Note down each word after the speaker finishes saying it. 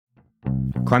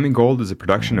Climbing Gold is a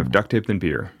production of Duct Tape and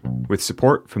Beer, with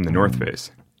support from The North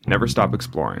Face. Never stop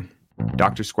exploring.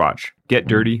 Dr. Squatch, get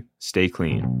dirty, stay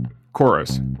clean.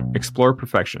 Chorus, explore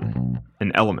perfection.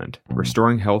 An Element,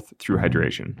 restoring health through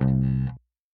hydration.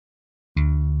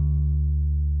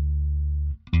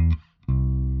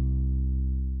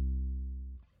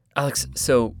 Alex,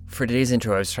 so for today's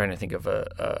intro, I was trying to think of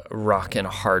a rock and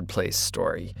a hard place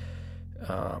story.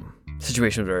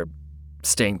 Situation where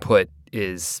staying put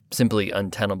is simply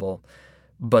untenable,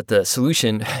 but the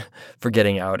solution for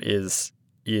getting out is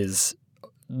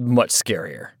much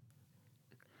scarier.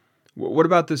 What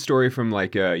about the story from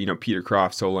Peter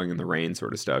Croft soloing in the rain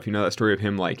sort of stuff? You know that story of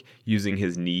him like using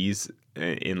his knees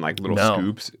in like little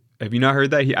scoops? Have you not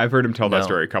heard that? I've heard him tell that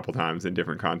story a couple times in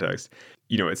different contexts.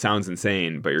 You know, it sounds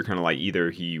insane, but you're kind of like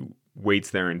either he waits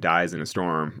there and dies in a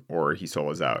storm or he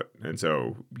solos out. And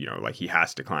so, you know, like he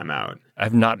has to climb out.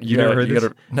 I've not. You never heard this?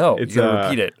 No, you gotta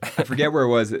repeat it. I forget where it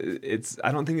was.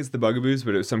 I don't think it's the Bugaboos,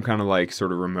 but it was some kind of like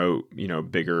sort of remote, you know,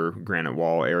 bigger granite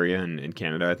wall area in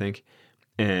Canada, I think.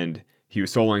 And he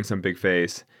was soloing some big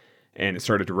face and it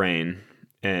started to rain.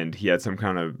 And he had some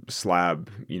kind of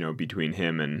slab, you know, between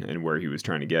him and where he was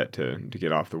trying to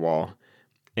get off the wall.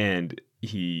 And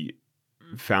he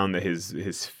found that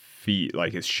his feet,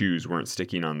 like his shoes, weren't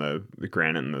sticking on the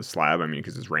granite and the slab. I mean,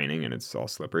 because it's raining and it's all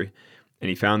slippery. And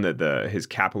he found that his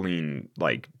Capilene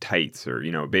like tights, or,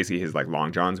 you know, basically his like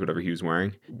long johns, whatever he was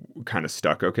wearing, kind of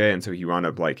stuck okay. And so he wound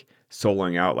up like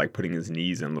soloing out, like putting his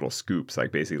knees in little scoops,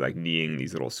 like basically like kneeing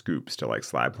these little scoops to like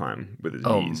slab climb with his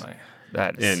knees. Oh my,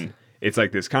 and it's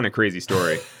like this kind of crazy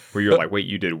story where you're like, wait,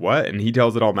 you did what? And he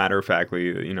tells it all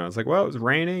matter-of-factly. You know, it's like, well, it was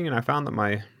raining and I found that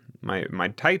my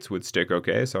tights would stick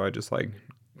okay. So I just like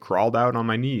crawled out on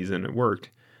my knees and it worked.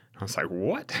 I was like,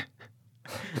 what?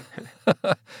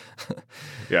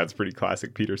 Yeah, it's a pretty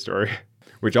classic Peter story,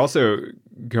 which also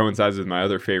coincides with my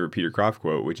other favorite Peter Croft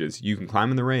quote, which is, you can climb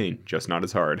in the rain, just not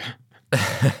as hard.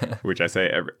 Which I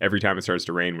say every time it starts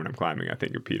to rain when I'm climbing, I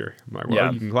think of Peter. I'm like,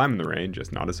 well, You can climb in the rain,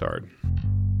 just not as hard.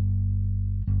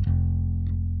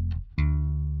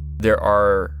 There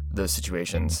are those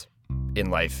situations in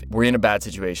life. We're in a bad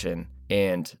situation,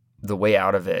 and the way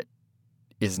out of it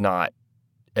is not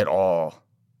at all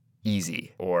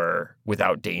easy or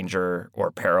without danger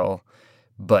or peril,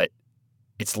 but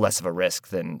it's less of a risk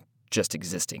than just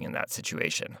existing in that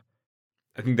situation.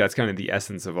 I think that's kind of the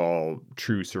essence of all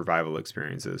true survival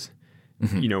experiences.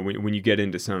 Mm-hmm. You know, when you get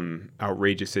into some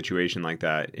outrageous situation like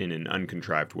that in an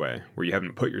uncontrived way, where you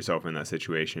haven't put yourself in that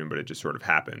situation, but it just sort of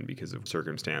happened because of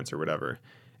circumstance or whatever,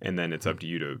 and then it's up to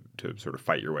you to sort of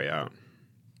fight your way out.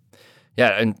 Yeah,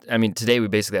 and I mean, today we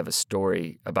basically have a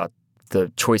story about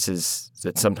the choices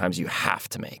that sometimes you have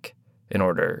to make in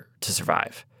order to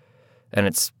survive. And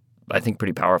it's, I think,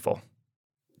 pretty powerful.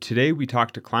 Today we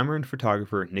talk to climber and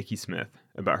photographer Nikki Smith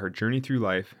about her journey through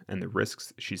life and the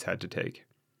risks she's had to take.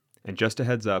 And just a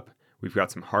heads up, we've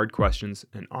got some hard questions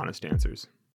and honest answers.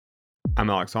 I'm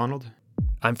Alex Arnold.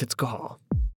 I'm Fitz Cahall.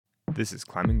 This is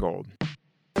Climbing Gold.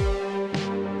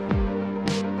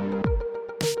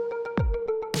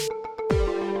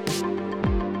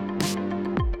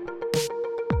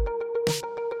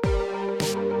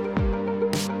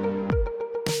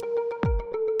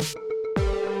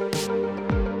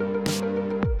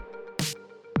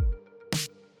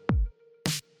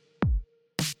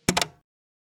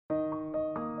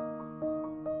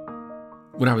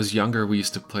 When I was younger, we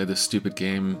used to play this stupid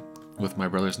game with my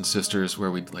brothers and sisters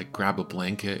where we'd like grab a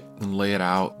blanket and lay it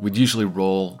out. We'd usually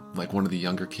roll like one of the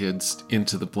younger kids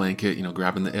into the blanket, you know,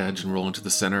 grabbing the edge and roll into the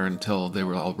center until they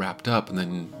were all wrapped up, and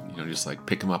then, you know, just like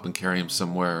pick them up and carry them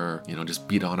somewhere, or, you know, just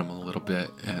beat on them a little bit.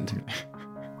 And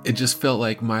it just felt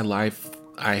like my life,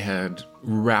 I had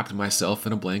wrapped myself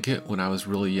in a blanket when I was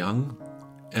really young,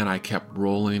 and I kept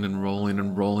rolling and rolling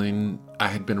and rolling. I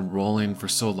had been rolling for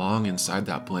so long inside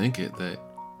that blanket that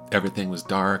everything was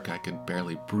dark. I could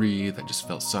barely breathe. I just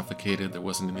felt suffocated. There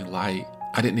wasn't any light.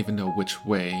 I didn't even know which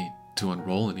way to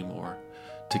unroll anymore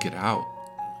to get out.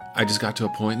 I just got to a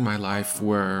point in my life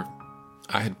where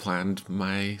I had planned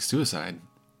my suicide.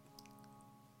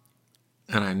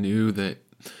 And I knew that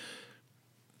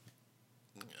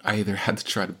I either had to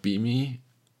try to beat me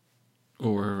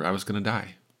or I was going to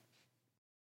die.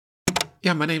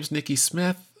 Yeah, my name's Nikki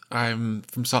Smith. I'm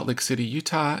from Salt Lake City,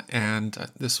 Utah, and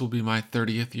this will be my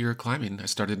 30th year climbing. I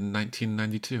started in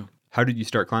 1992. How did you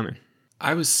start climbing?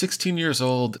 I was 16 years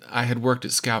old. I had worked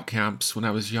at scout camps when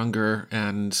I was younger,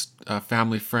 and a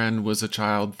family friend was a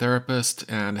child therapist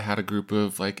and had a group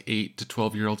of like 8 to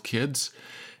 12-year-old kids,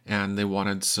 and they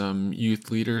wanted some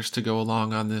youth leaders to go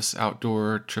along on this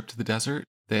outdoor trip to the desert.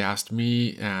 They asked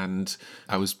me, and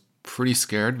I was pretty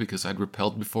scared because I'd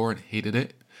rappelled before and hated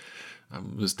it. I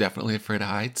was definitely afraid of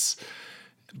heights.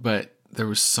 But there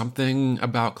was something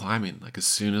about climbing. Like as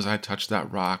soon as I touched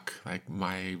that rock, like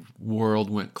my world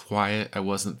went quiet. I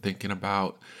wasn't thinking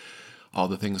about all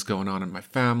the things going on in my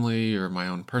family or my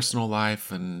own personal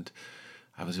life. And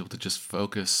I was able to just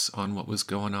focus on what was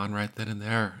going on right then and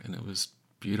there. And it was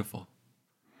beautiful.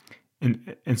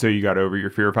 And so you got over your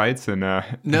fear of heights and No.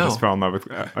 just fell in love with.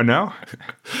 Oh no,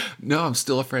 No, I'm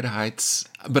still afraid of heights,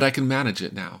 but I can manage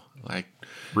it now. Like,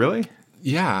 really?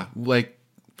 yeah, like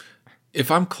if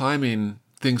I'm climbing,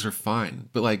 things are fine.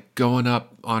 But like going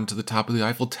up onto the top of the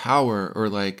Eiffel Tower or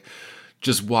like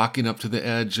just walking up to the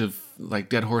edge of like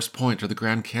Dead Horse Point or the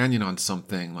Grand Canyon on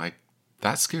something, like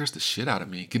that scares the shit out of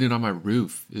me. Getting on my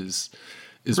roof is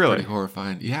Really? pretty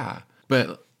horrifying. Yeah.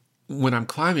 But when I'm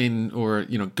climbing or,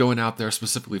 going out there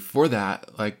specifically for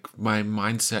that, like my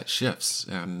mindset shifts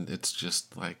and it's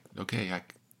just like, okay,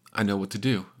 I know what to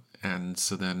do. And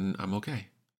so then I'm okay.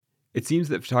 It seems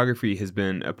that photography has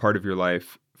been a part of your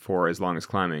life for as long as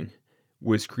climbing.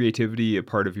 Was creativity a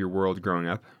part of your world growing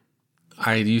up?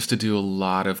 I used to do a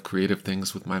lot of creative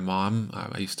things with my mom.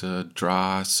 I used to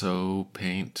draw, sew,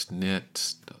 paint,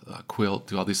 knit, quilt,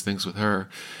 do all these things with her.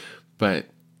 But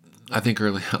I think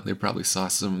early on they probably saw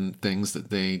some things that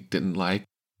they didn't like.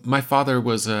 My father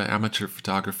was an amateur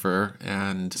photographer,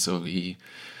 and so he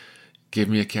gave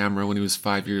me a camera when he was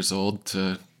 5 years old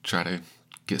to try to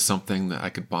get something that I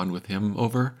could bond with him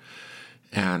over.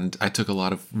 And I took a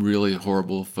lot of really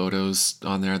horrible photos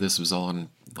on there. This was all on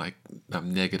like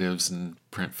negatives and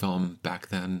print film back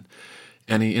then.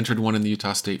 And he entered one in the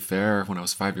Utah State Fair when I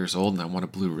was 5 years old, and I won a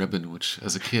blue ribbon, which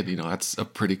as a kid, that's a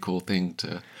pretty cool thing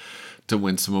to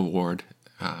win some award.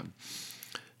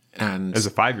 And As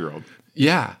a 5-year-old?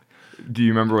 yeah. Do you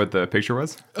remember what the picture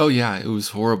was? Oh yeah, it was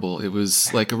horrible. It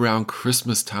was like around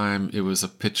Christmas time. It was a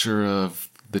picture of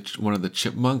one of the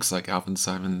chipmunks, like Alvin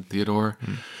Simon Theodore,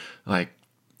 like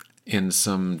in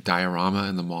some diorama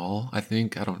in the mall, I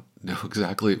think. I don't know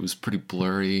exactly. It was pretty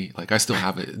blurry. Like I still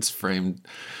have it. It's framed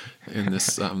in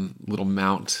this little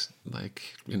mount,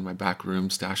 like in my back room,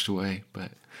 stashed away.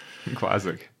 But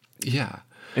Classic. yeah.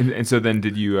 And so then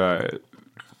did you,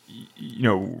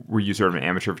 were you sort of an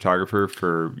amateur photographer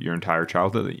for your entire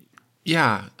childhood?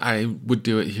 Yeah, I would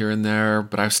do it here and there,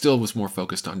 but I still was more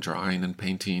focused on drawing and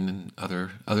painting and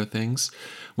other things.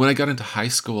 When I got into high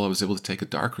school, I was able to take a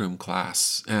darkroom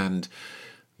class, and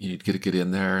you'd get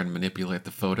in there and manipulate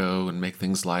the photo and make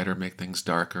things lighter, make things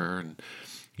darker, and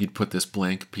you'd put this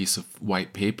blank piece of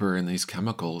white paper in these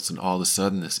chemicals, and all of a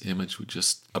sudden this image would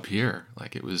just appear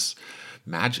like it was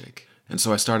magic. And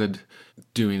so I started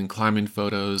doing climbing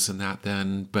photos and that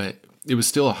then, but it was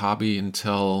still a hobby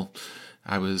until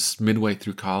I was midway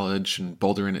through college and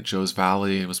bouldering at Joe's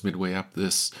Valley. I was midway up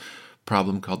this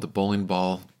problem called the bowling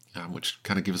ball, which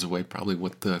kind of gives away probably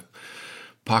what the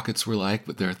pockets were like,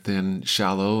 but they're thin,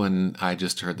 shallow, and I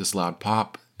just heard this loud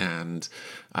pop, and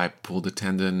I pulled a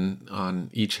tendon on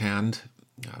each hand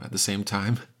at the same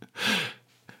time.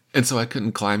 And so I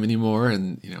couldn't climb anymore,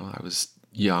 and, I was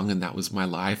young, and that was my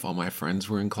life. All my friends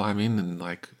were in climbing, and,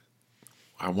 like,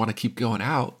 I want to keep going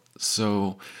out,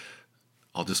 so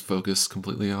I'll just focus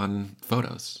completely on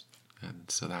photos. And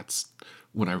so that's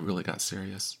when I really got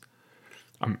serious.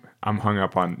 I'm hung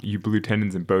up on you blew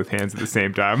tendons in both hands at the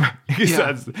same time.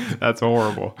 Yeah. That's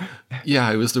horrible.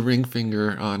 Yeah, it was the ring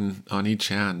finger on each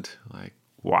hand. Like,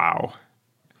 Wow.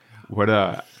 What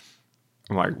I'm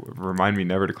like, remind me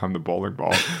never to climb the bowling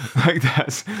ball. Like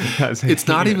that's it's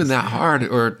not even heinous. that hard,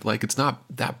 or like it's not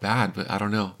that bad, but I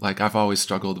don't know. Like I've always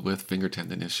struggled with finger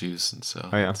tendon issues, and so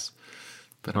it's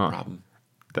been a problem.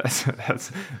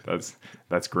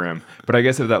 That's grim. But I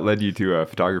guess if that led you to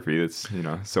photography, that's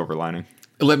silver lining.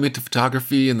 It led me to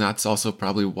photography, and that's also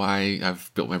probably why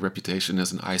I've built my reputation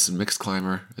as an ice and mixed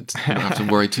climber. You don't have to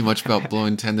worry too much about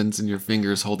blowing tendons in your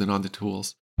fingers holding on to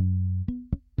tools.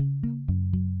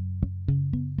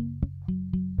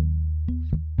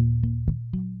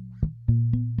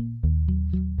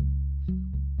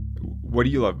 What do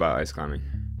you love about ice climbing?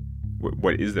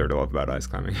 What is there to love about ice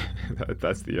climbing?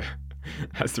 That's the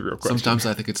real question. Sometimes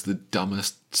I think it's the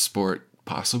dumbest sport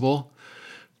possible,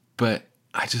 but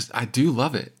I do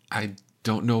love it. I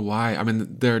don't know why. I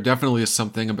mean, there definitely is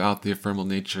something about the ephemeral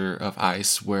nature of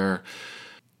ice where,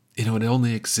 it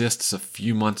only exists a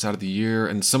few months out of the year.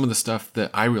 And some of the stuff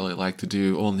that I really like to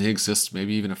do only exists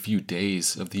maybe even a few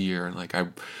days of the year. And like I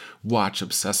watch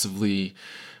obsessively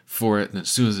for it. And as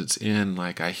soon as it's in,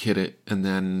 like I hit it and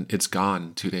then it's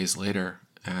gone 2 days later.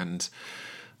 And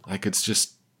like, it's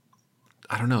just,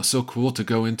 I don't know, so cool to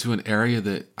go into an area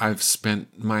that I've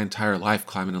spent my entire life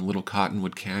climbing in Little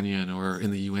Cottonwood Canyon or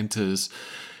in the Uintas.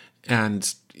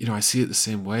 And, I see it the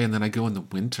same way. And then I go in the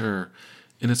winter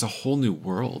and it's a whole new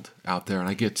world out there. And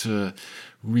I get to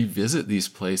revisit these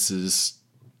places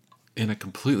in a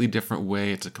completely different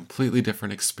way. It's a completely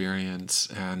different experience.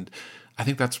 And I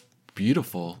think that's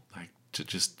beautiful, like to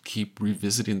just keep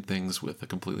revisiting things with a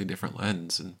completely different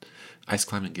lens. And ice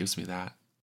climbing gives me that.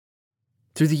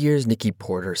 Through the years, Nikki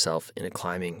poured herself into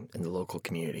climbing in the local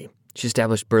community. She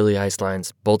established Burley ice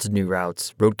lines, bolted new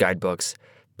routes, wrote guidebooks,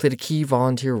 played a key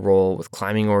volunteer role with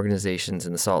climbing organizations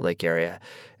in the Salt Lake area,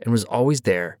 and was always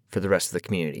there for the rest of the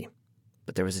community.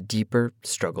 But there was a deeper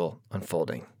struggle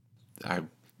unfolding. I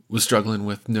was struggling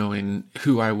with knowing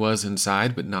who I was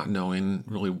inside, but not knowing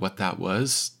really what that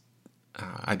was.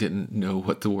 I didn't know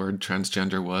what the word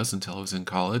transgender was until I was in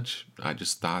college. I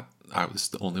just thought I was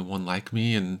the only one like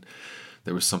me and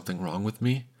there was something wrong with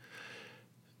me.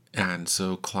 And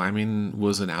so climbing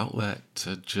was an outlet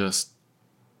to just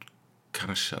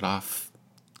kind of shut off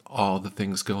all the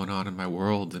things going on in my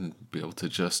world and be able to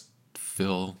just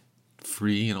feel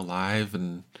free and alive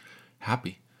and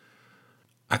happy.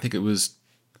 I think it was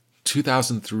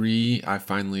 2003 I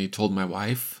finally told my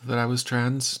wife that I was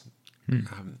trans.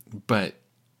 But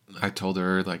I told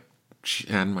her, like,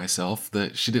 and myself,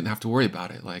 that she didn't have to worry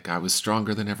about it. Like, I was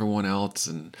stronger than everyone else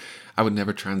and I would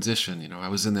never transition. I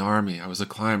was in the Army, I was a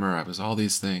climber, I was all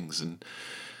these things. And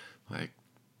like,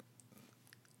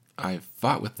 I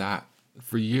fought with that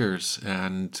for years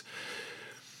and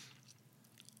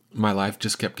my life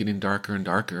just kept getting darker and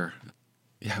darker.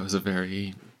 Yeah, it was a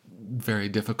very, very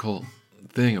difficult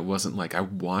thing. It wasn't like I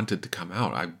wanted to come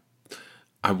out.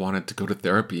 I wanted to go to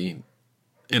therapy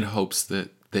in hopes that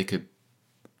they could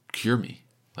cure me.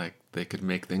 Like they could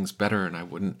make things better and I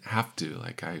wouldn't have to.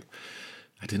 Like I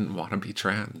didn't want to be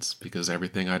trans because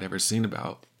everything I'd ever seen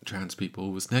about trans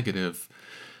people was negative,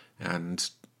 and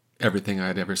everything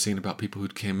I'd ever seen about people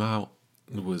who'd came out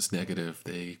was negative.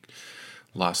 They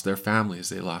lost their families,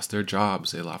 they lost their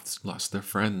jobs, they lost their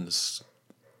friends,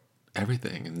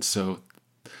 everything. And so,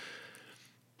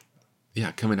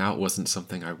 yeah, coming out wasn't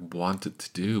something I wanted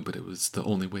to do, but it was the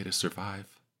only way to survive.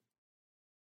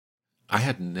 I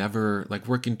had never, like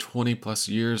working 20 plus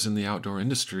years in the outdoor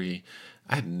industry,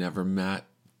 I had never met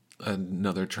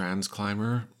another trans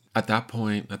climber. At that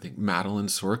point, I think Madeline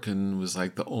Sorkin was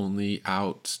like the only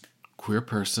out queer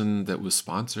person that was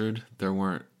sponsored. There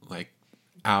weren't like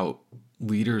out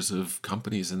leaders of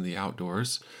companies in the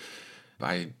outdoors.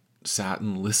 I sat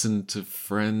and listened to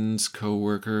friends,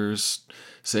 coworkers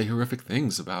say horrific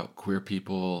things about queer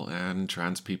people and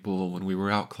trans people when we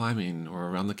were out climbing or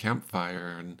around the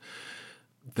campfire. And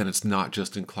then it's not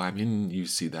just in climbing. You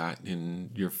see that in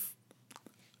your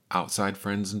outside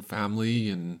friends and family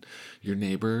and your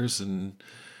neighbors, and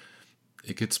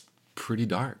it gets pretty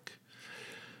dark.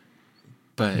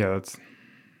 But yeah,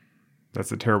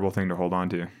 that's a terrible thing to hold on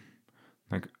to.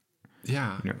 Like,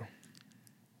 yeah,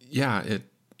 yeah. It,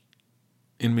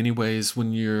 in many ways,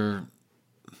 when you're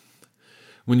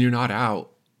not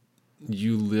out,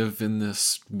 you live in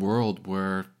this world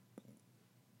where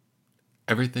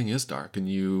everything is dark and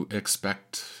you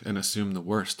expect and assume the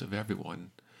worst of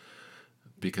everyone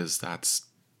because that's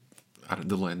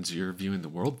the lens you're viewing the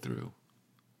world through,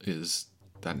 is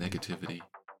that negativity.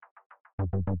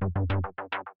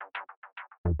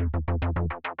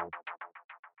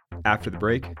 After the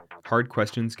break, hard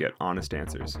questions get honest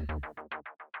answers.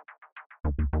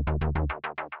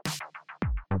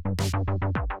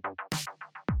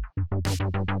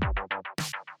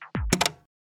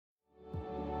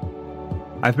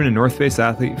 I've been a North Face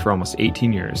athlete for almost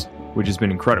 18 years, which has been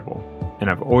incredible, and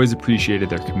I've always appreciated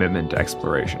their commitment to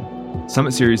exploration.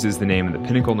 Summit Series is the name of the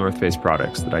pinnacle North Face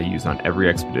products that I use on every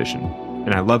expedition,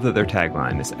 and I love that their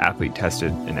tagline is athlete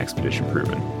tested and expedition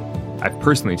proven. I've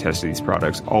personally tested these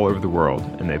products all over the world,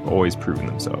 and they've always proven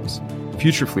themselves.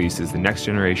 Future Fleece is the next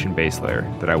generation base layer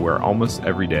that I wear almost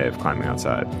every day of climbing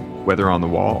outside, whether on the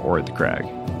wall or at the crag.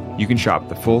 You can shop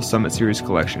the full Summit Series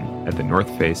collection at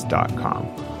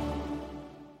thenorthface.com.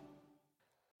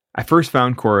 I first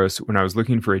found Coros when I was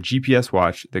looking for a GPS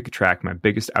watch that could track my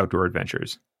biggest outdoor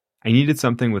adventures. I needed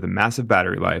something with a massive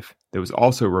battery life that was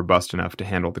also robust enough to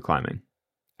handle the climbing.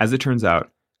 As it turns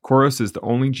out, Coros is the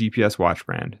only GPS watch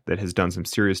brand that has done some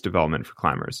serious development for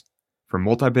climbers, from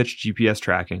multi-pitch GPS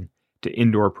tracking to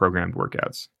indoor programmed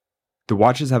workouts. The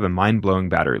watches have a mind-blowing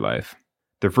battery life.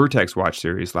 Their Vertex watch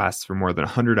series lasts for more than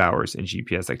 100 hours in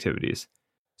GPS activities,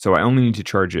 so I only need to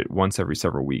charge it once every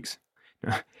several weeks.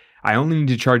 I only need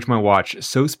to charge my watch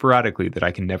so sporadically that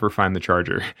I can never find the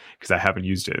charger because I haven't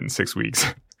used it in 6 weeks.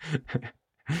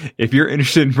 If you're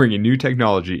interested in bringing new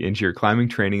technology into your climbing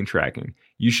training and tracking,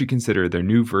 you should consider their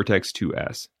new Vertex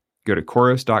 2S. Go to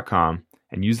Coros.com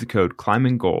and use the code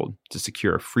ClimbingGold to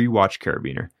secure a free watch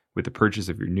carabiner with the purchase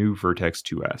of your new Vertex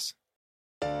 2S.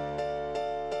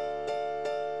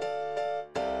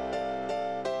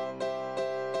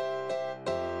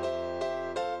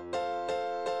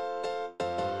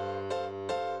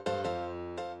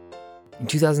 In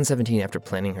 2017, after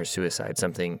planning her suicide,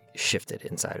 something shifted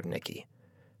inside of Nikki.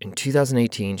 In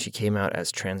 2018, she came out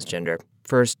as transgender,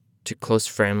 first to close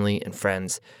family and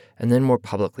friends, and then more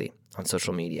publicly on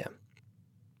social media.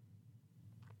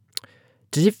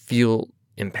 Did it feel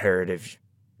imperative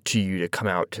to you to come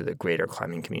out to the greater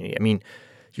climbing community? I mean,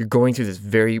 you're going through this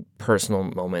very personal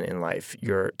moment in life.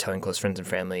 You're telling close friends and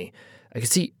family. I could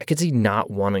see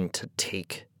not wanting to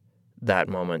take that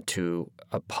moment to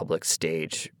a public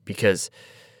stage because,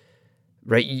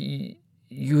 right,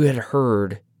 you had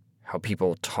heard how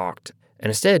people talked, and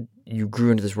instead you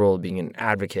grew into this role of being an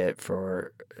advocate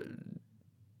for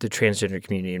the transgender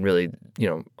community and really,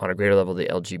 on a greater level, the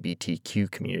LGBTQ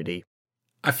community.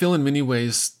 I feel in many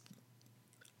ways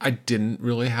I didn't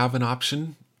really have an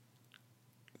option.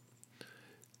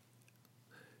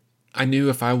 I knew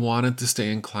if I wanted to stay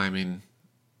in climbing,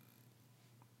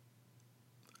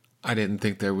 I didn't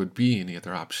think there would be any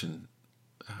other option.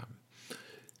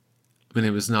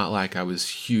 It was not like I was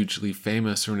hugely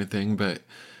famous or anything, but,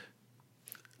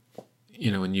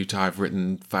 in Utah, I've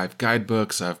written 5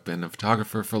 guidebooks. I've been a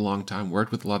photographer for a long time,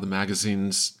 worked with a lot of the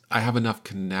magazines. I have enough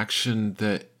connection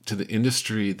to the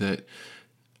industry that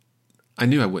I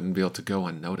knew I wouldn't be able to go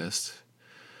unnoticed.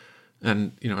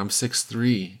 And, I'm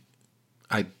 6'3".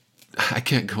 I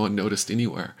can't go unnoticed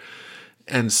anywhere.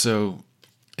 And so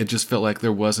it just felt like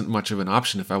there wasn't much of an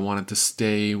option if I wanted to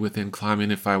stay within climbing,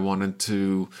 if I wanted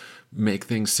to make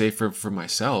things safer for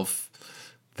myself,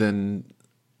 then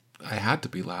I had to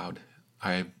be loud.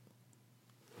 I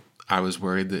was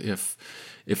worried that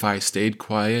if I stayed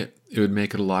quiet, it would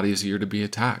make it a lot easier to be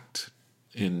attacked.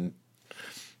 And,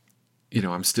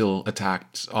 I'm still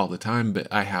attacked all the time, but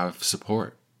I have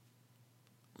support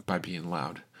by being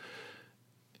loud.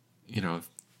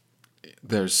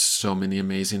 There's so many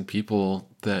amazing people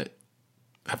that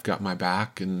have got my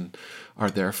back and are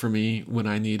there for me when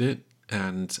I need it.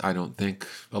 And I don't think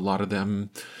a lot of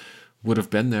them would have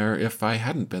been there if I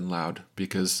hadn't been loud,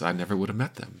 because I never would have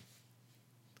met them.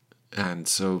 And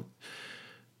so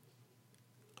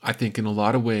I think in a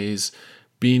lot of ways,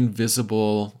 being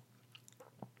visible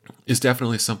is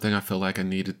definitely something I feel like I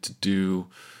needed to do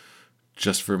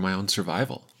just for my own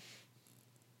survival.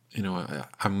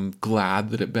 I'm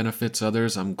glad that it benefits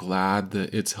others. I'm glad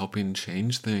that it's helping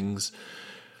change things,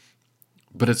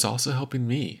 but it's also helping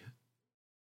me.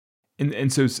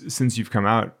 And so since you've come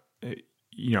out,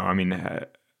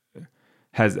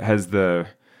 has the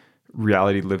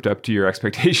reality lived up to your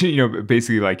expectation?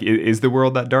 Basically, like, is the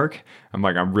world that dark?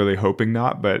 I'm really hoping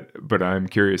not, but I'm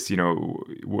curious,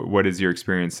 what is your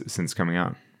experience since coming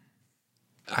out?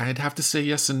 I'd have to say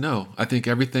yes and no. I think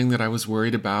everything that I was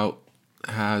worried about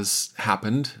has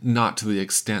happened, not to the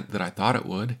extent that I thought it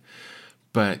would,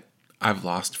 but I've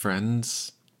lost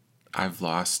friends, I've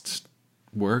lost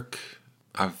work,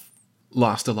 I've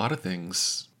lost a lot of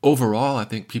things. Overall, I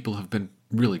think people have been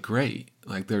really great.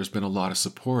 Like, there's been a lot of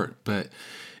support, but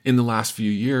in the last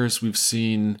few years, we've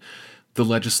seen the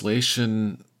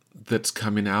legislation that's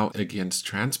coming out against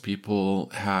trans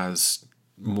people has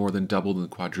more than doubled and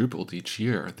quadrupled each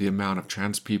year. The amount of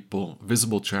trans people,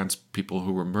 visible trans people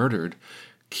who were murdered,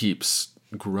 keeps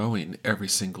growing every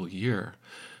single year.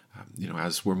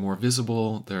 As we're more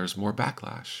visible, there's more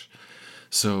backlash.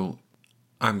 So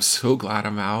I'm so glad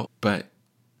I'm out, but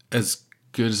as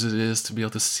good as it is to be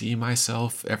able to see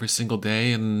myself every single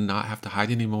day and not have to hide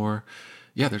anymore,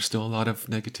 there's still a lot of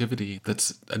negativity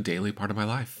that's a daily part of my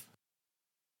life.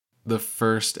 The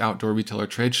first outdoor retailer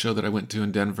trade show that I went to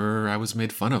in Denver, I was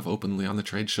made fun of openly on the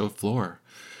trade show floor.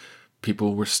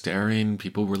 People were staring,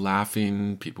 people were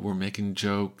laughing, people were making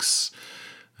jokes.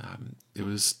 It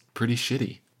was pretty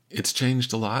shitty. It's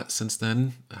changed a lot since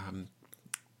then.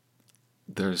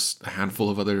 There's a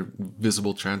handful of other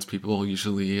visible trans people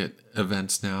usually at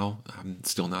events now.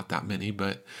 Still not that many,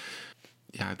 but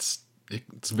it's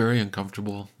very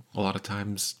uncomfortable a lot of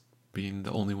times being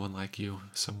the only one like you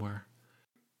somewhere.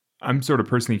 I'm sort of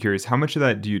personally curious, how much of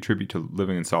that do you attribute to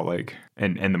living in Salt Lake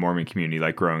and the Mormon community,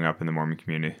 like growing up in the Mormon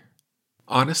community?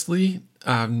 Honestly,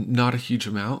 not a huge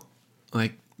amount.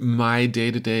 Like, my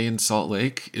day-to-day in Salt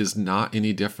Lake is not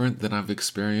any different than I've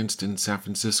experienced in San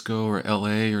Francisco or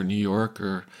LA or New York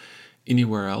or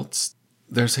anywhere else.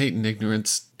 There's hate and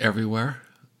ignorance everywhere.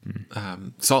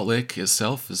 Salt Lake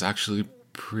itself is actually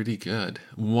pretty good.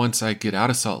 Once I get out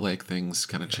of Salt Lake, things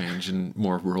kind of change in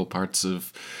more rural parts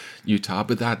of Utah,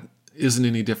 but that isn't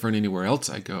any different anywhere else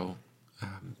I go.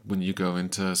 When you go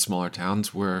into smaller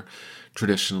towns where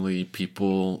traditionally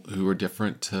people who are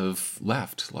different have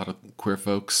left, a lot of queer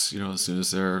folks, as soon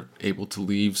as they're able to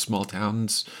leave small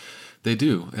towns, they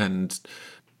do. And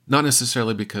not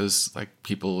necessarily because like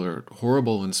people are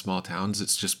horrible in small towns,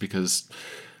 it's just because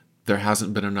there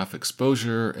hasn't been enough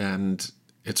exposure, and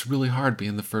it's really hard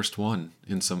being the first one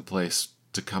in some place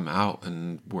to come out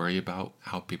and worry about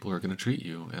how people are going to treat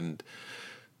you. And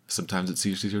sometimes it's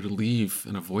easier to leave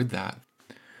and avoid that.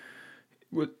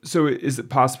 So is it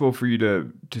possible for you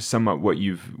to sum up what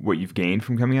you've gained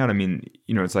from coming out? I mean,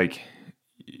 it's like,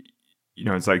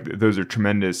 those are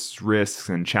tremendous risks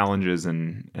and challenges,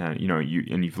 and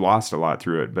you've lost a lot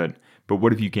through it. But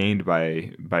what have you gained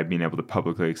by being able to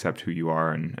publicly accept who you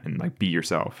are and like be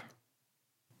yourself?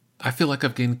 I feel like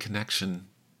I've gained connection.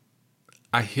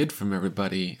 I hid from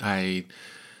everybody. I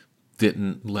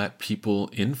didn't let people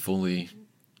in fully,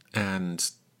 and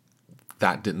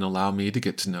that didn't allow me to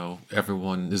get to know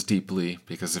everyone as deeply,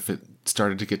 because if it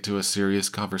started to get to a serious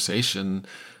conversation,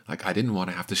 like I didn't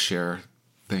want to have to share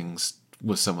things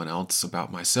with someone else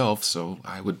about myself, so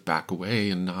I would back away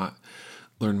and not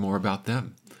learn more about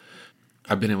them.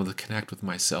 I've been able to connect with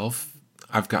myself.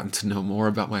 I've gotten to know more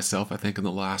about myself, I think, in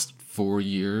the last 4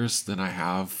 years than I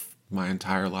have my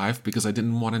entire life, because I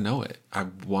didn't want to know it. I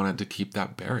wanted to keep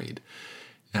that buried.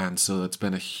 And so it's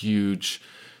been a huge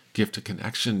gift of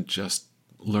connection, just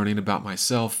learning about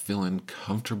myself, feeling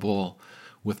comfortable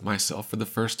with myself for the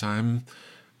first time,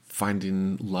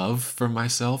 finding love for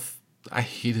myself. I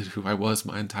hated who I was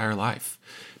my entire life.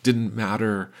 Didn't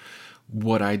matter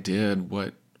what I did,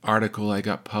 what article I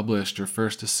got published or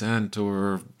First Ascent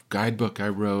or guidebook I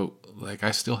wrote, like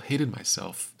I still hated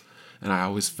myself. And I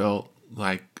always felt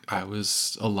like I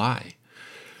was a lie.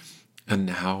 And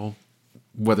now,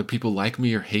 whether people like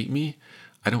me or hate me,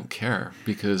 I don't care,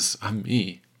 because I'm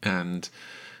me. And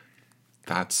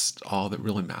that's all that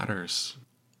really matters.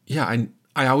 Yeah,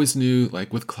 I always knew,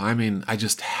 like with climbing, I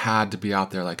just had to be out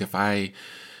there. Like if I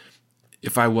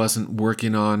wasn't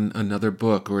working on another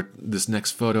book or this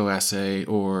next photo essay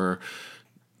or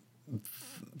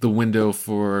the window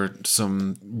for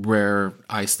some rare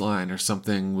ice line or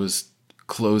something was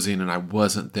closing and I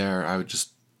wasn't there, I would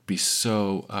just be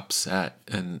so upset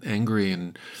and angry.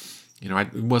 And,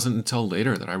 it wasn't until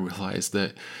later that I realized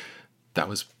that that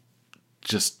was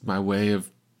just my way of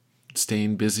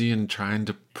staying busy and trying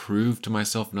to prove to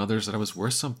myself and others that I was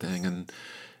worth something. And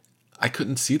I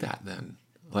couldn't see that then.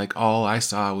 Like all I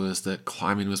saw was that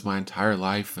climbing was my entire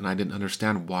life, and I didn't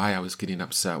understand why I was getting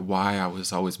upset, why I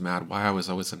was always mad, why I was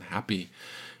always unhappy.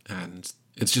 And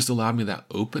it's just allowed me that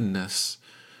openness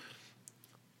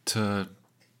to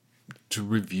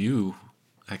review,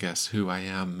 I guess, who I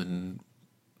am and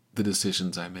the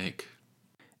decisions I make.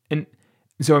 And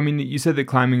so, I mean, you said that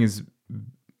climbing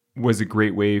was a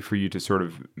great way for you to sort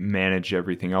of manage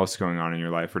everything else going on in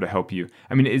your life, or to help you.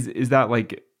 I mean, is that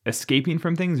like escaping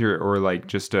from things, or like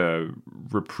just a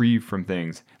reprieve from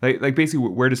things? Like basically,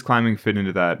 where does climbing fit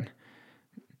into that?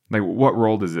 Like, what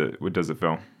role does it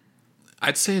fill?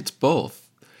 I'd say it's both.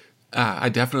 I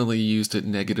definitely used it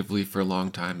negatively for a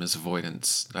long time as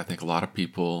avoidance. I think a lot of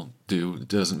people do. It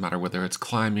doesn't matter whether it's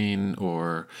climbing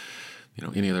or,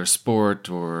 any other sport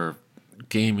or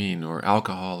gaming or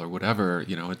alcohol or whatever.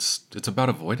 It's about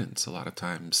avoidance a lot of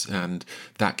times, and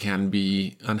that can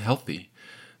be unhealthy.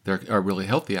 There are really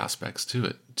healthy aspects to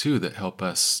it too that help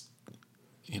us,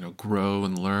 grow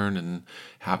and learn and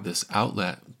have this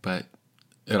outlet, but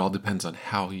it all depends on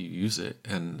how you use it.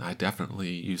 And I definitely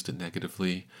used it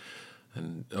negatively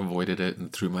and avoided it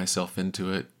and threw myself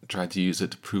into it, tried to use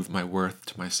it to prove my worth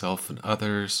to myself and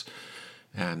others,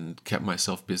 and kept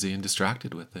myself busy and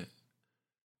distracted with it.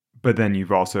 But then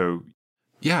you've also...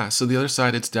 Yeah, so the other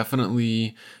side, it's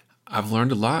definitely, I've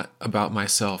learned a lot about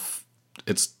myself.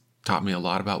 It's taught me a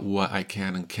lot about what I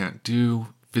can and can't do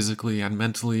physically and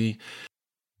mentally.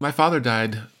 My father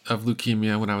died of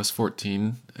leukemia when I was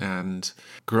 14, and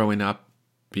growing up,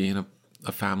 being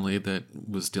a family that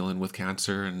was dealing with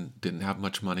cancer and didn't have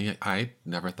much money, I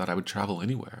never thought I would travel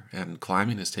anywhere. And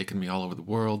climbing has taken me all over the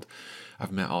world.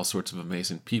 I've met all sorts of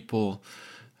amazing people,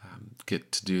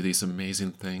 get to do these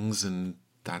amazing things, and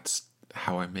that's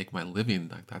how I make my living.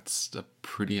 Like, that's a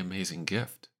pretty amazing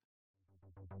gift.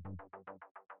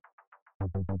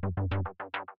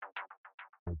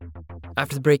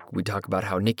 After the break, we talk about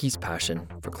how Nikki's passion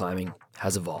for climbing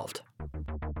has evolved.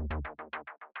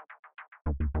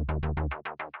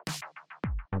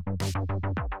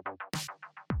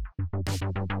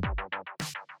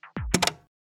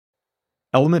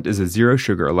 Element is a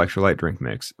zero-sugar electrolyte drink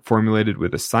mix formulated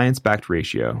with a science-backed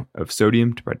ratio of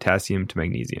sodium to potassium to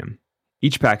magnesium.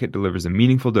 Each packet delivers a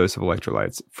meaningful dose of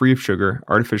electrolytes, free of sugar,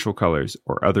 artificial colors,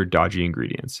 or other dodgy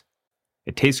ingredients.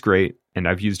 It tastes great, and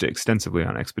I've used it extensively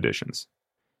on expeditions.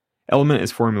 Element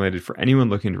is formulated for anyone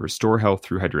looking to restore health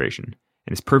through hydration,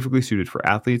 and is perfectly suited for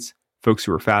athletes, folks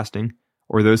who are fasting,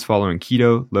 or those following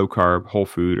keto, low-carb, whole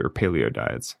food, or paleo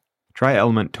diets. Try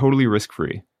Element totally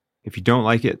risk-free. If you don't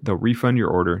like it, they'll refund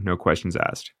your order, no questions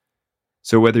asked.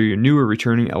 So whether you're new or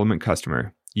returning Element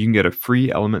customer, you can get a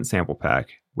free Element sample pack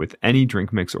with any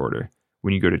drink mix order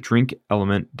when you go to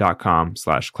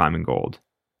drinkelement.com/climbinggold.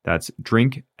 That's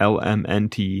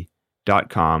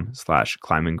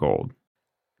drinklmnt.com/climbinggold.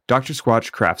 Dr.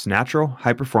 Squatch crafts natural,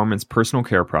 high-performance personal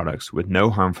care products with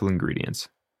no harmful ingredients.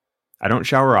 I don't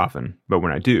shower often, but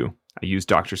when I do, I use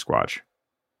Dr. Squatch.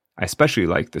 I especially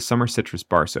like the Summer Citrus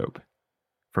Bar Soap.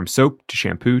 From soap to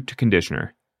shampoo to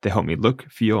conditioner, they help me look,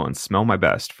 feel, and smell my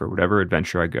best for whatever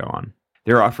adventure I go on.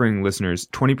 They're offering listeners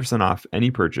 20% off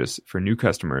any purchase for new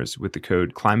customers with the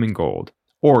code ClimbingGold,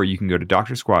 or you can go to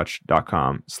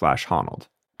drsquatch.com/Honnold.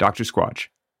 Dr. Squatch.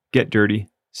 Get dirty,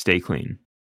 stay clean.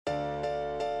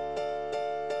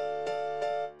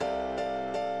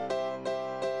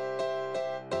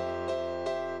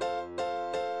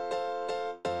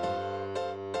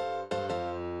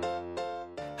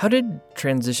 How did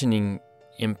transitioning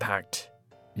impact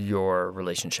your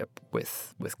relationship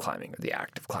with climbing or the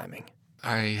act of climbing?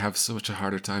 I have such a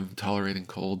harder time tolerating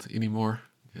cold anymore.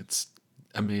 It's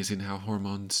amazing how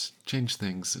hormones change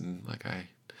things, and like I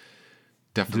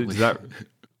definitely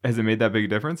Has it made that big a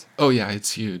difference? Oh yeah,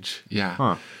 it's huge. Yeah.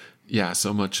 Huh. Yeah,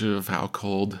 so much of how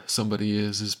cold somebody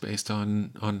is based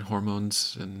on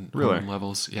hormones and Really? hormone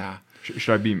levels. Yeah.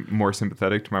 Should I be more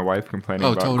sympathetic to my wife complaining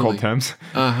about totally. cold temps?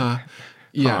 Uh-huh.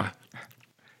 Yeah. Huh.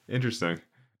 Interesting.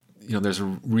 You know, there's a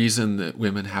reason that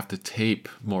women have to tape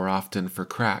more often for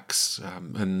cracks.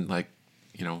 And like,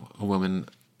 you know, a woman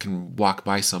can walk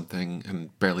by something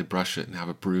and barely brush it and have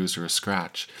a bruise or a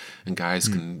scratch. And guys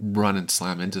can run and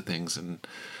slam into things and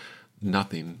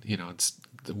nothing. You know,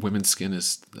 the women's skin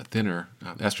is thinner.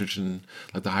 Estrogen,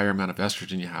 like the higher amount of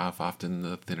estrogen you have, often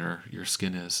the thinner your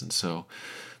skin is. And so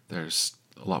there's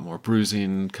a lot more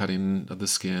bruising, cutting of the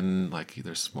skin, like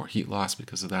there's more heat loss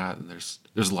because of that, and there's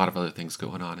a lot of other things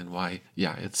going on, and why,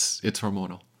 yeah, it's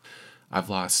hormonal. I've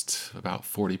lost about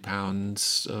 40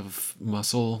 pounds of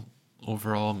muscle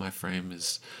overall. My frame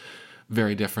is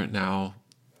very different now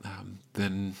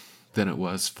than it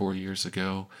was 4 years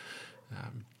ago.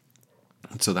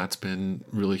 So that's been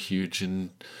really huge, and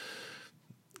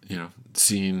you know,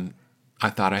 seeing,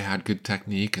 I thought I had good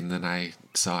technique, and then I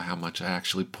saw how much I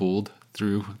actually pulled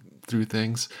through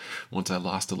things once I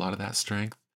lost a lot of that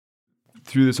strength.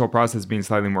 Through this whole process, being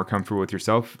slightly more comfortable with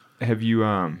yourself, have you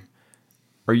are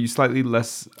you slightly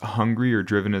less hungry or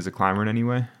driven as a climber in any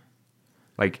way?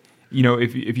 Like, you know,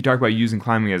 if you talk about using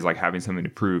climbing as like having something to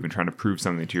prove and trying to prove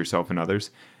something to yourself and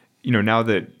others, you know, now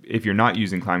that if you're not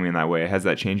using climbing in that way, has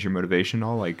that changed your motivation at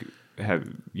all? Like,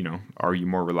 are you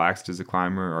more relaxed as a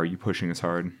climber? Or are you pushing as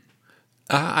hard?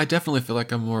 I definitely feel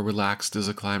like I'm more relaxed as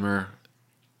a climber.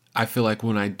 I feel like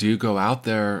when I do go out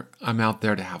there, I'm out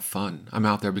there to have fun. I'm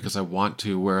out there because I want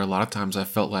to, where a lot of times I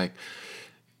felt like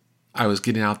I was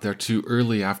getting out there too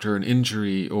early after an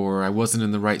injury, or I wasn't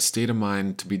in the right state of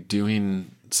mind to be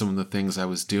doing some of the things I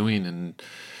was doing, and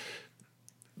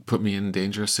put me in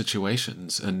dangerous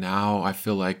situations. And now I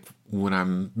feel like when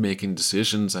I'm making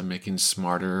decisions, I'm making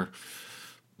smarter,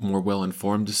 more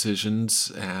well-informed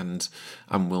decisions, and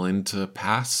I'm willing to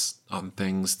pass on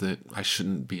things that I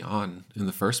shouldn't be on in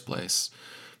the first place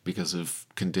because of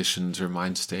conditions or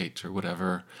mind state or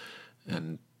whatever.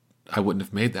 And I wouldn't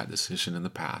have made that decision in the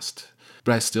past.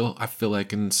 But I feel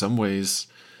like in some ways,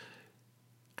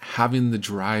 having the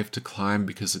drive to climb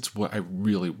because it's what I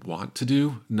really want to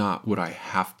do, not what I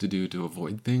have to do to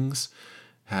avoid things,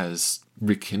 has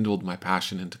rekindled my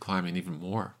passion into climbing even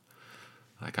more.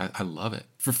 Like, I love it.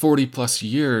 For 40 plus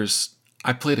years,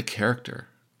 I played a character.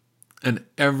 And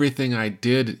everything I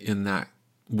did in that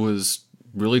was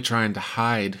really trying to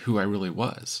hide who I really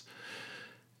was.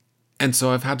 And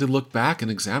so I've had to look back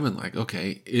and examine, like,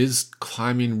 okay, is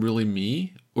climbing really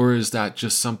me? Or is that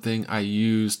just something I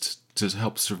used to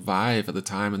help survive at the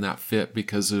time and that fit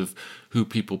because of who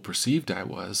people perceived I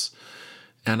was?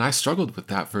 And I struggled with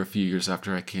that for a few years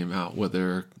after I came out,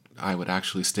 whether I would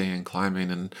actually stay in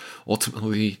climbing. And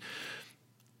ultimately,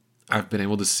 I've been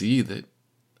able to see that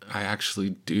I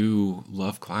actually do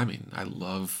love climbing. I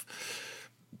love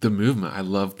the movement. I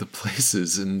love the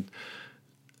places.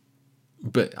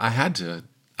 But I had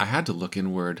to look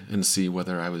inward and see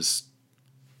whether I was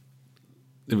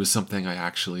it was something I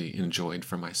actually enjoyed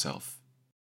for myself.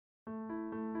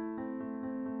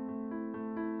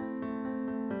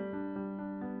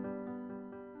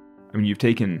 I mean, you've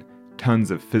taken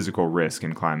tons of physical risk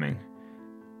in climbing,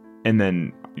 and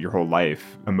then your whole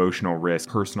life, emotional risk,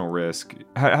 personal risk.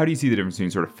 How do you see the difference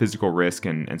between sort of physical risk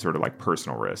and sort of like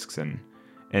personal risks and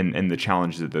the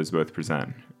challenges that those both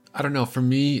present? I don't know. For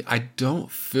me, I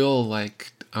don't feel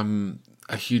like I'm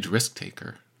a huge risk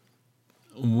taker.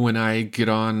 When I get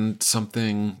on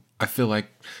something, I feel like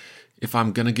if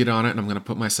I'm going to get on it and I'm going to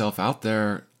put myself out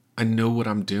there, I know what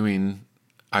I'm doing.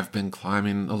 I've been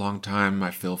climbing a long time.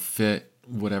 I feel fit,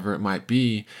 whatever it might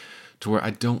be, to where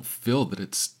I don't feel that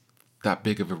it's that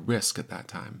big of a risk at that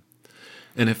time.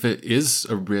 And if it is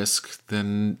a risk,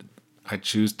 then I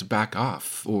choose to back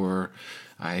off, or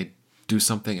I do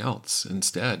something else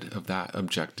instead of that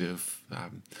objective.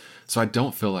 So I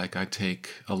don't feel like I take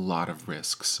a lot of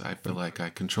risks. I feel like I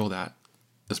control that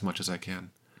as much as I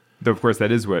can. Though, of course,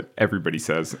 that is what everybody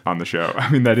says on the show.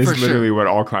 I mean, that is literally what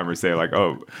all climbers say. Like,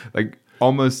 oh, like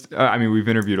almost, I mean, we've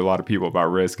interviewed a lot of people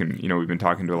about risk, and, you know, we've been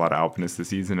talking to a lot of alpinists this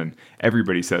season, and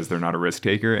everybody says they're not a risk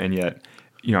taker. And yet,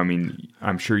 you know, I mean,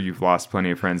 I'm sure you've lost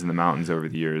plenty of friends in the mountains over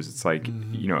the years. It's like,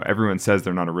 you know, everyone says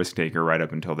they're not a risk taker right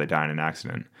up until they die in an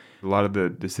accident. A lot of the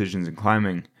decisions in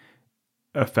climbing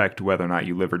affect whether or not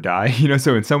you live or die, you know,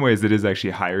 so in some ways it is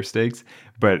actually higher stakes.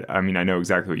 But I mean, I know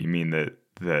exactly what you mean, that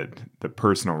the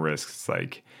personal risks,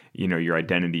 like, you know, your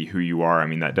identity, who you are, I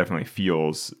mean, that definitely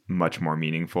feels much more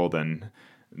meaningful than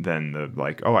the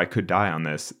like, oh, I could die on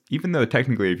this, even though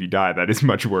technically if you die, that is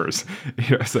much worse. You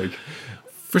know, it's like,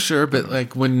 for sure. But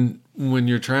like when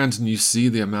you're trans and you see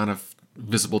the amount of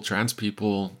visible trans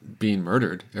people being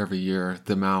murdered every year,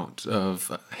 the amount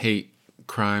of hate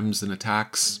crimes and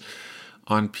attacks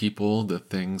on people, the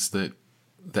things that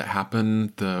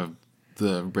happen, the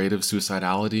rate of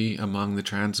suicidality among the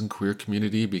trans and queer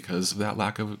community because of that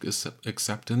lack of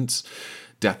acceptance,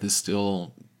 death is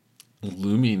still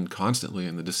looming constantly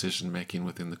in the decision making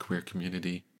within the queer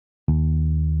community.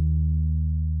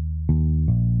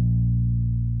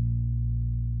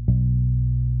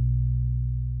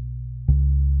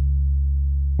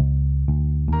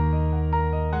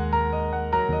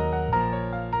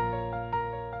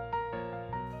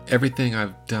 Everything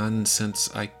I've done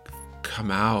since I come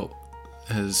out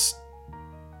has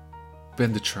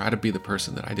been to try to be the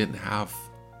person that I didn't have,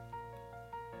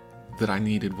 that I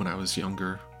needed when I was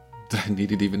younger, that I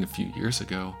needed even a few years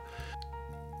ago.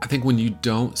 I think when you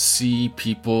don't see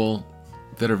people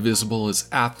that are visible as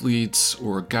athletes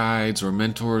or guides or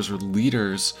mentors or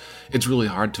leaders, it's really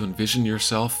hard to envision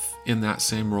yourself in that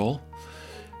same role.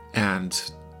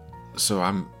 And so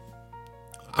I'm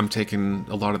taking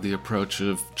a lot of the approach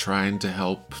of trying to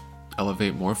help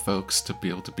elevate more folks to be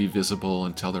able to be visible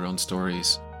and tell their own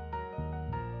stories.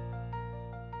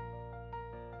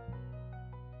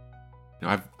 You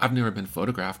know, I've never been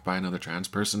photographed by another trans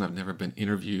person. I've never been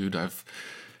interviewed. I've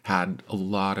had a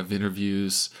lot of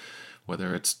interviews,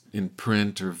 whether it's in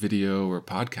print or video or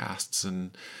podcasts,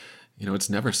 and you know, it's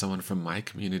never someone from my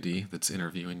community that's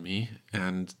interviewing me,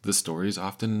 and the story's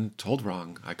often told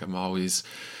wrong. Like, I'm always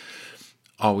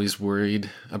worried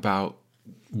about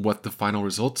what the final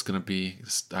result's going to be.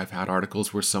 I've had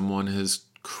articles where someone has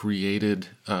created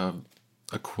a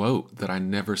quote that I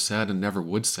never said and never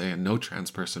would say, and no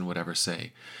trans person would ever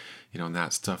say. You know, and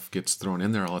that stuff gets thrown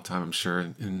in there all the time. I'm sure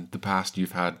in the past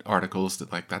you've had articles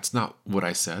that, like, that's not what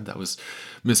I said, that was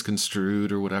misconstrued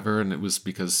or whatever, and it was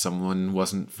because someone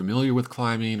wasn't familiar with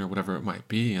climbing or whatever it might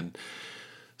be. And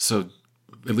so,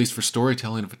 at least for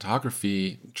storytelling and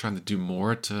photography, trying to do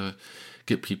more to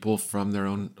get people from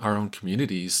our own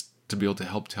communities to be able to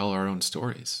help tell our own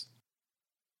stories.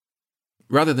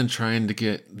 Rather than trying to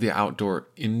get the outdoor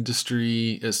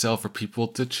industry itself or people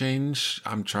to change,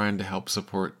 I'm trying to help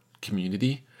support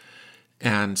community.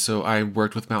 And so I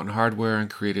worked with Mountain Hardwear and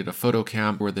created a photo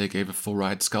camp where they gave a full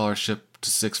ride scholarship to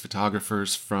 6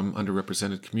 photographers from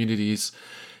underrepresented communities.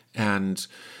 And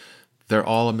they're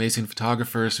all amazing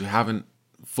photographers who haven't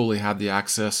fully had the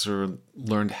access or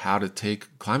learned how to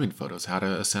take climbing photos, how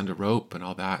to ascend a rope and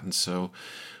all that. And so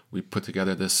we put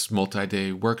together this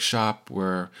multi-day workshop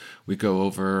where we go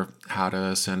over how to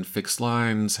ascend fixed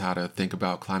lines, how to think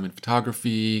about climbing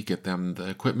photography, get them the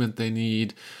equipment they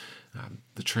need,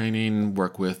 the training,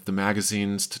 work with the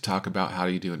magazines to talk about how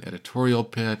do you do an editorial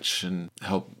pitch, and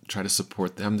help try to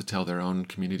support them to tell their own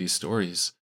community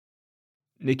stories.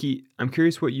 Nikki, I'm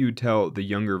curious what you would tell the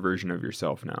younger version of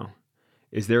yourself now.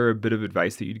 Is there a bit of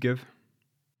advice that you'd give?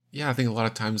 Yeah, I think a lot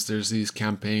of times there's these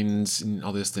campaigns and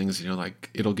all these things, you know, like,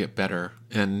 it'll get better.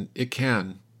 And it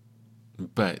can.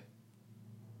 But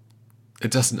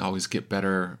it doesn't always get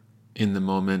better in the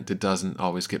moment. It doesn't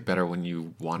always get better when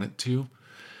you want it to.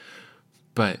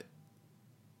 But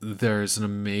there's an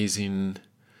amazing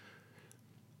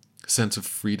sense of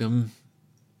freedom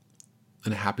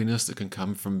and happiness that can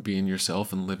come from being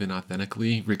yourself and living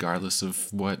authentically, regardless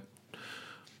of what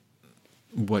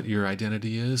your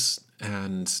identity is.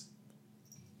 And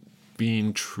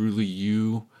being truly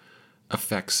you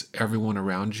affects everyone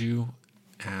around you.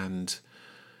 And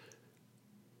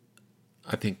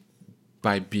I think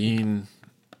by being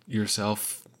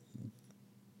yourself,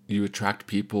 you attract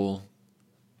people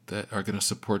that are going to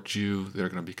support you, that are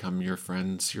going to become your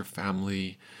friends, your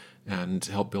family, and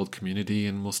help build community,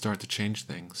 and will start to change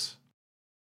things.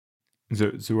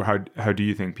 So how do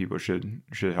you think people should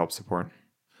help support?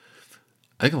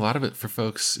 I think a lot of it for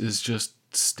folks is just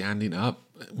standing up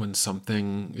when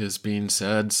something is being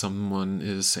said, someone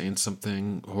is saying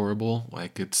something horrible.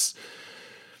 Like, it's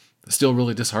still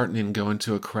really disheartening going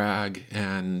to a crag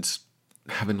and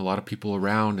having a lot of people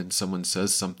around and someone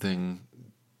says something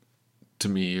to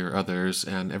me or others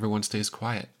and everyone stays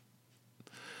quiet.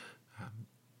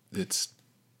 It's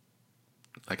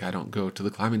like, I don't go to the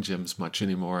climbing gyms much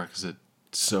anymore because it's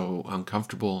so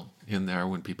uncomfortable in there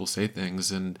when people say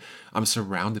things, and I'm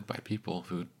surrounded by people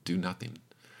who do nothing.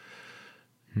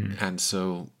 And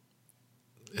so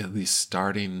at least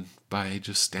starting by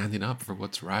just standing up for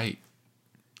what's right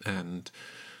and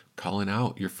calling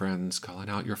out your friends, calling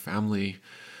out your family,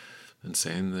 and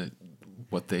saying that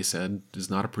what they said is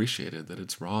not appreciated, that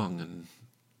it's wrong,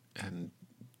 and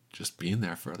just being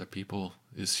there for other people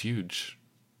is huge.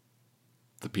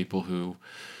 The people who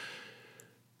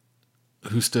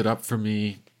stood up for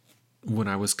me when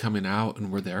I was coming out and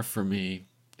were there for me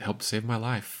helped save my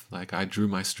life. Like, I drew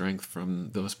my strength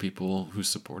from those people who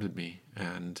supported me,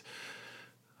 and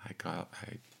I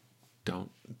don't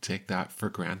take that for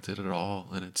granted at all,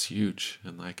 and it's huge.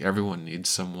 And like, everyone needs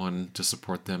someone to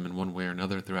support them in one way or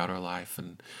another throughout our life,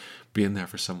 and being there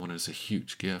for someone is a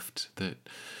huge gift that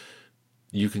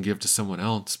you can give to someone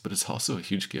else, but it's also a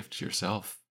huge gift to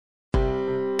yourself.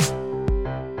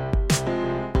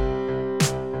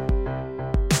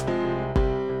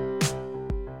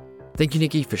 Thank you,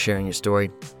 Nikki, for sharing your story.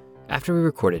 After we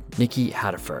recorded, Nikki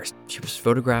had a first. She was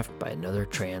photographed by another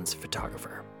trans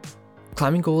photographer.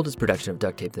 Climbing Gold is a production of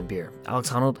Duct Tape and Beer. Alex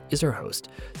Honnold is our host.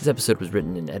 This episode was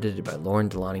written and edited by Lauren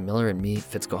Delani Miller and me,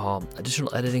 Fitzko Hall.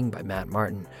 Additional editing by Matt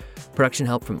Martin. Production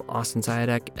help from Austin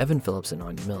Sayadek, Evan Phillips, and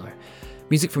Anya Miller.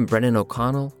 Music from Brendan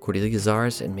O'Connell, Cordelia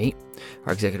Zars, and me.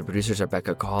 Our executive producers are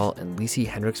Becca Call and Lacey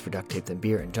Hendricks for Duct Tape and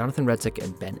Beer, and Jonathan Redsick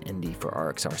and Ben Endy for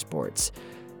RXR Sports.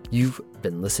 You've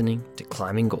been listening to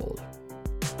Climbing Gold.